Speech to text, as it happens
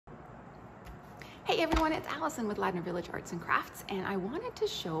Hey everyone, it's Allison with Ladner Village Arts and Crafts, and I wanted to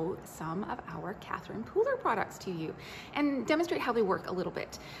show some of our Catherine Pooler products to you and demonstrate how they work a little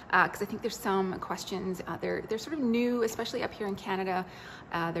bit, because I think there's some questions. They're sort of new, especially up here in Canada.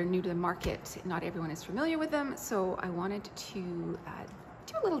 They're new to the market. Not everyone is familiar with them, so I wanted to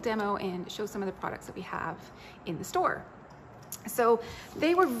do a little demo and show some of the products that we have in the store. So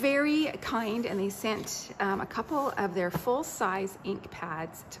they were very kind and they sent a couple of their full-size ink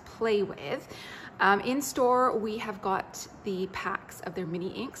pads to play with. In store, we have got the packs of their mini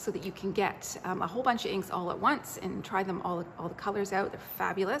inks so that you can get a whole bunch of inks all at once and try them all the colors out. They're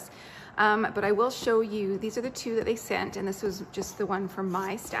fabulous. But I will show you, these are the two that they sent, and this was just the one from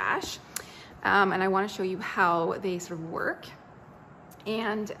my stash. And I want to show you how they sort of work.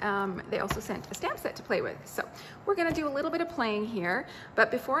 And they also sent a stamp set to play with. So we're gonna do a little bit of playing here, but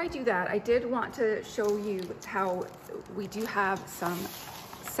before I do that, I did want to show you how we do have some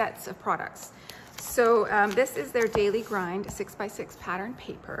sets of products. So this is their Daily Grind 6x6 pattern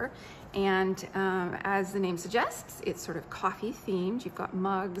paper, and as the name suggests, it's sort of coffee themed. You've got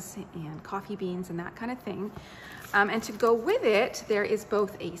mugs and coffee beans and that kind of thing. And to go with it, there is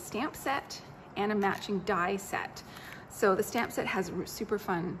both a stamp set and a matching die set. So the stamp set has super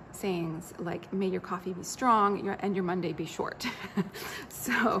fun sayings like, may your coffee be strong and your Monday be short.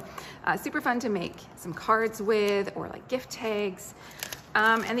 So super fun to make some cards with, or like gift tags.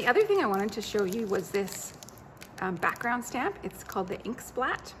 And the other thing I wanted to show you was this background stamp. It's called the Ink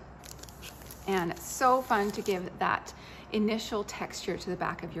Splat. And it's so fun to give that initial texture to the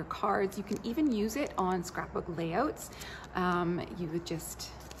back of your cards. You can even use it on scrapbook layouts. You would just,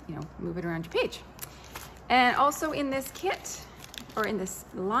 move it around your page. And also in this kit, or in this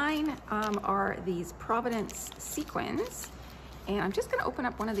line, are these Providence sequins. And I'm just gonna open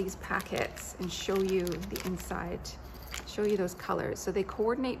up one of these packets and show you the inside, show you those colors. So they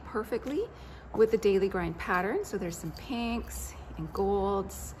coordinate perfectly with the Daily Grind pattern. So there's some pinks and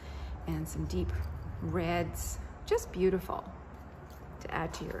golds and some deep reds. Just beautiful to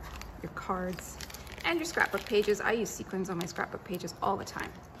add to your cards and your scrapbook pages. I use sequins on my scrapbook pages all the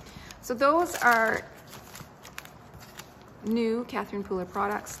time. So those are new Catherine Pooler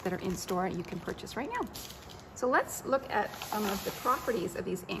products that are in store you can purchase right now. So let's look at some of the properties of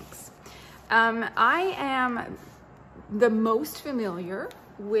these inks. I am the most familiar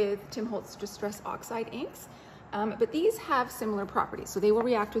with Tim Holtz Distress Oxide inks, but these have similar properties. So they will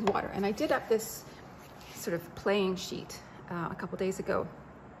react with water. And I did up this sort of playing sheet a couple days ago,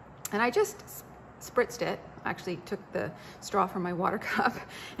 and I just spritzed it. Actually took the straw from my water cup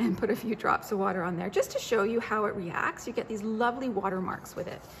and put a few drops of water on there just to show you how it reacts. You get these lovely watermarks with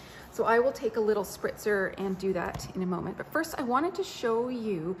it. So I will take a little spritzer and do that in a moment. But first I wanted to show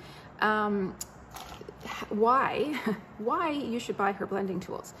you why you should buy her blending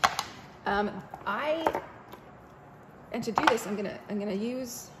tools. And to do this, I'm gonna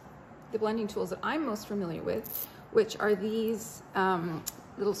use the blending tools that I'm most familiar with, which are these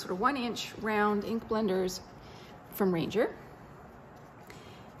little sort of 1-inch round ink blenders from Ranger.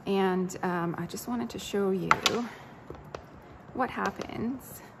 And I just wanted to show you what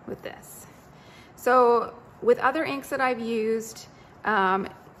happens with this. So with other inks that I've used,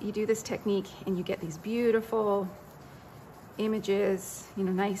 you do this technique and you get these beautiful images,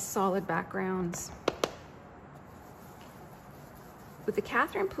 nice solid backgrounds. With the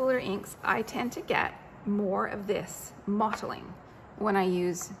Catherine Pooler inks, I tend to get more of this mottling when I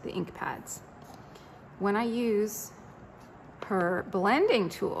use the ink pads. When I use her blending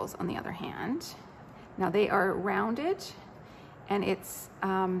tools, on the other hand, now they are rounded, and it's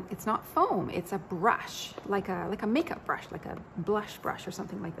not foam, it's a brush, like a makeup brush, like a blush brush or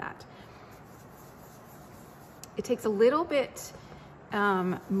something like that. It takes a little bit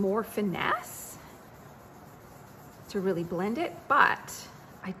more finesse to really blend it, but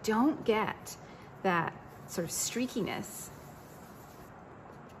I don't get that sort of streakiness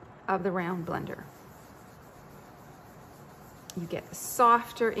of the round blender. You get a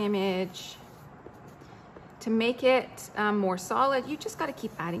softer image. To make it more solid, you just got to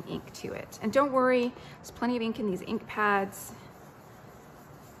keep adding ink to it. And don't worry, there's plenty of ink in these ink pads.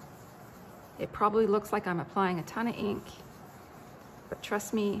 It probably looks like I'm applying a ton of ink, but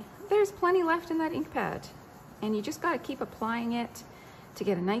trust me, there's plenty left in that ink pad. And you just got to keep applying it to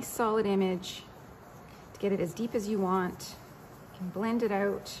get a nice solid image, to get it as deep as you want. You can blend it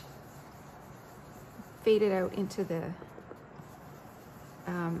out, fade it out into the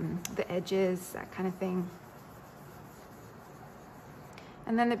edges, that kind of thing.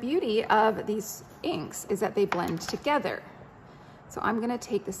 And then the beauty of these inks is that they blend together. So I'm gonna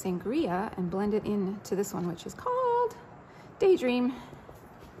take the Sangria and blend it into this one, which is called Daydream.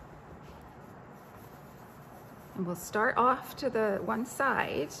 And we'll start off to the one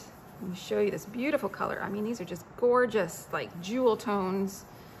side and show you this beautiful color. I mean, these are just gorgeous, like jewel tones.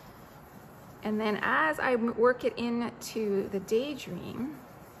 And then as I work it into the Daydream,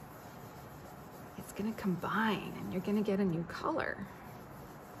 it's gonna combine and you're gonna get a new color.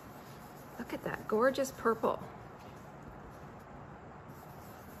 Look at that gorgeous purple.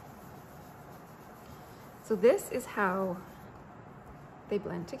 So this is how they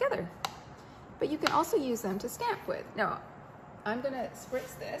blend together. But you can also use them to stamp with. Now, I'm gonna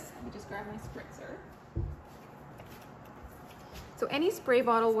spritz this. Let me just grab my spritzer. So any spray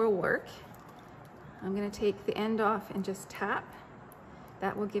bottle will work. I'm gonna take the end off and just tap.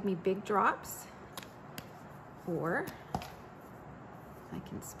 That will give me big drops. Or I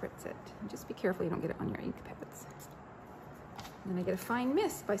can spritz it. And just be careful you don't get it on your ink pads. And then I get a fine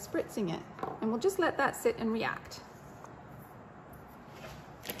mist by spritzing it. And we'll just let that sit and react.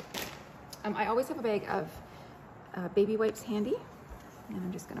 I always have a bag of baby wipes handy. And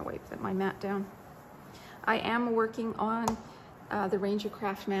I'm just gonna wipe my mat down. I am working on the Ranger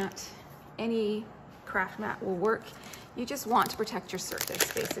craft mat. Any craft mat will work. You just want to protect your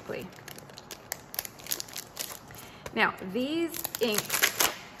surface, basically. Now, these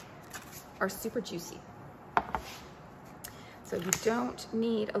inks are super juicy. So you don't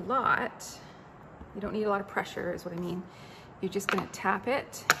need a lot. You don't need a lot of pressure is what I mean. You're just gonna tap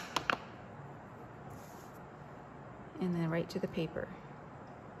it and then right to the paper.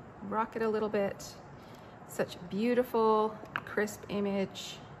 Rock it a little bit. Such a beautiful, crisp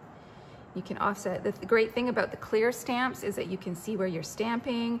image. You can offset. The great thing about the clear stamps is that you can see where you're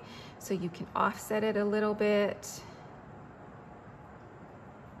stamping, so you can offset it a little bit.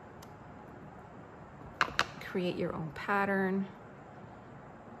 Create your own pattern.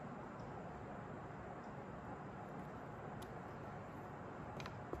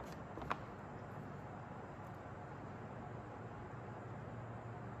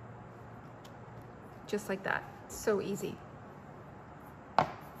 Just like that, so easy.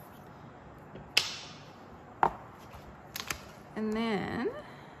 And then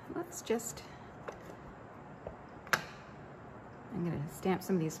let's just, I'm gonna stamp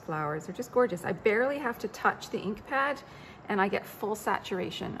some of these flowers. They're just gorgeous. I barely have to touch the ink pad and I get full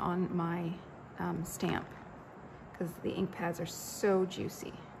saturation on my stamp because the ink pads are so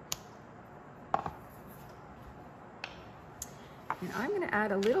juicy. And I'm gonna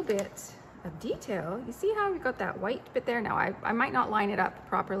add a little bit of detail. You see how we got that white bit there? Now I might not line it up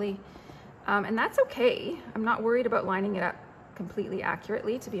properly, and that's okay. I'm not worried about lining it up completely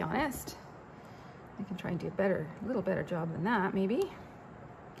accurately, to be honest. I can try and do a little better job than that, maybe.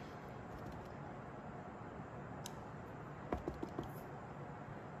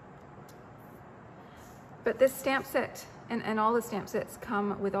 But this stamp set and all the stamp sets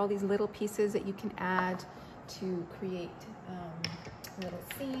come with all these little pieces that you can add to create little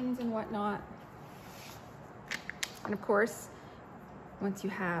scenes and whatnot. And of course, once you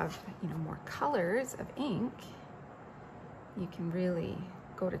have, more colors of ink, you can really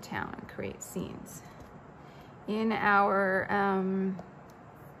go to town and create scenes. In our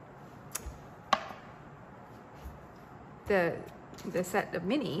the set of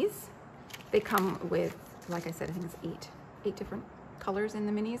minis, they come with, like I said, I think it's eight different colors in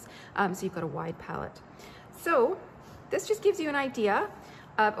the minis. So you've got a wide palette. So this just gives you an idea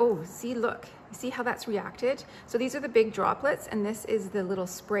of, oh, see, look, you see how that's reacted? So these are the big droplets, and this is the little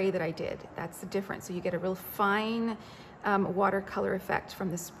spray that I did. That's the difference. So you get a real fine watercolor effect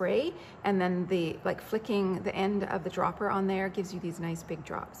from the spray, and then like flicking the end of the dropper on there gives you these nice big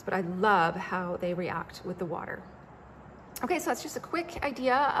drops. But I love how they react with the water. Okay, so that's just a quick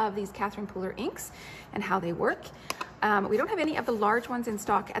idea of these Catherine Pooler inks and how they work. We don't have any of the large ones in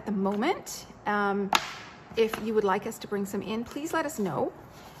stock at the moment. If you would like us to bring some in, please let us know.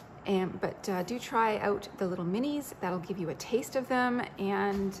 But do try out the little minis. That'll give you a taste of them.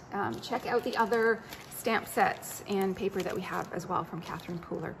 And check out the other stamp sets and paper that we have as well from Catherine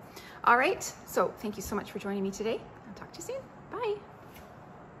Pooler. All right, so thank you so much for joining me today. I'll talk to you soon. Bye.